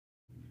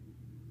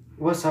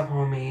What's up,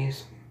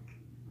 homies?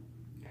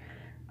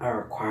 I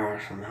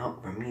require some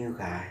help from you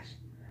guys.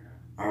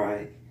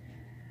 Alright.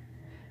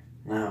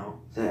 Now,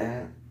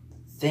 the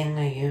thing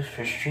I use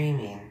for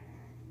streaming,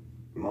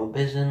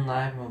 Mobizen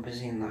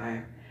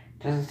Live,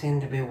 doesn't seem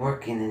to be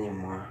working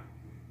anymore.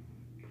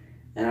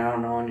 And I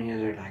don't know any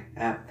other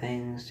app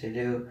things to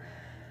do.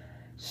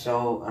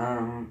 So,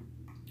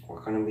 we're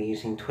gonna be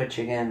using Twitch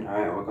again.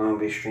 Alright, we're gonna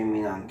be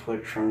streaming on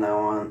Twitch from now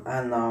on.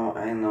 I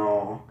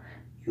know.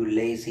 You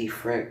lazy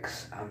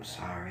fricks. I'm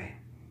sorry.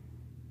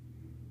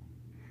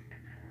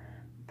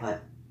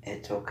 But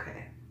it's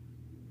okay.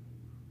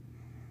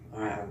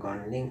 Alright, I'm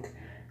gonna link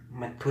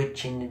my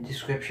Twitch in the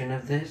description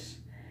of this.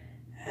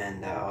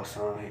 And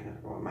also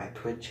what my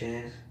Twitch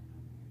is.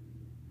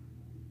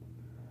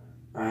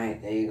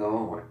 Alright, there you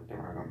go.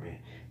 We're gonna be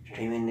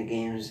streaming the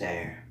games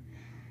there.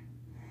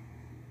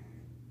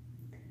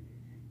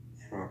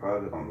 And we're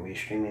probably gonna be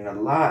streaming a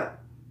lot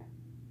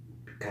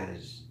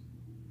because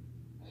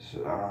I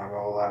don't have a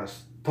whole lot of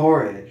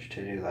storage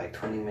to do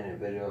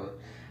 20-minute videos.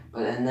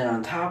 And then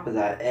on top of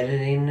that,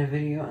 editing the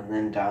video and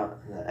then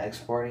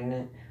exporting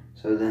it.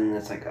 So then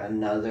it's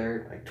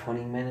another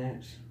 20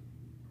 minutes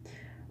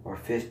or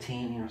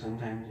 15,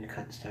 sometimes you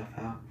cut stuff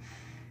out.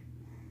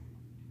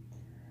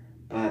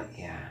 But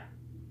yeah.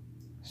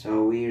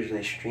 So we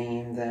usually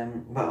stream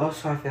them. But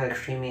also I feel like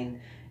streaming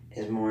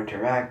is more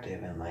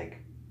interactive and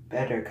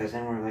better because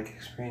then we're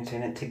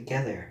experiencing it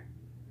together.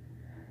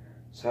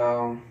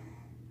 So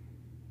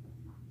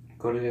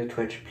go to the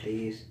Twitch,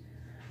 please.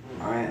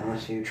 Alright,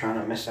 unless you're trying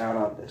to miss out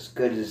on this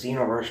good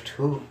Xenoverse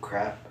 2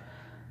 crap.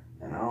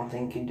 And I don't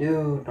think you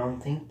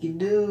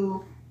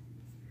do.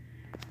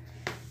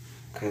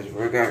 Because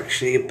we're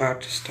actually about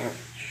to start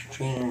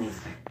streaming.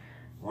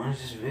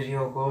 Once this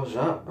video goes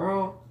up,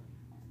 bro.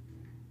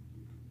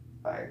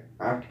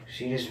 After you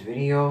see this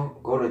video,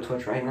 go to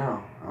Twitch right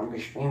now. I'll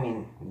be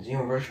streaming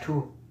Xenoverse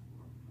 2.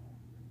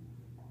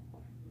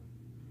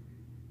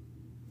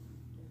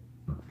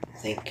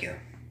 Thank you.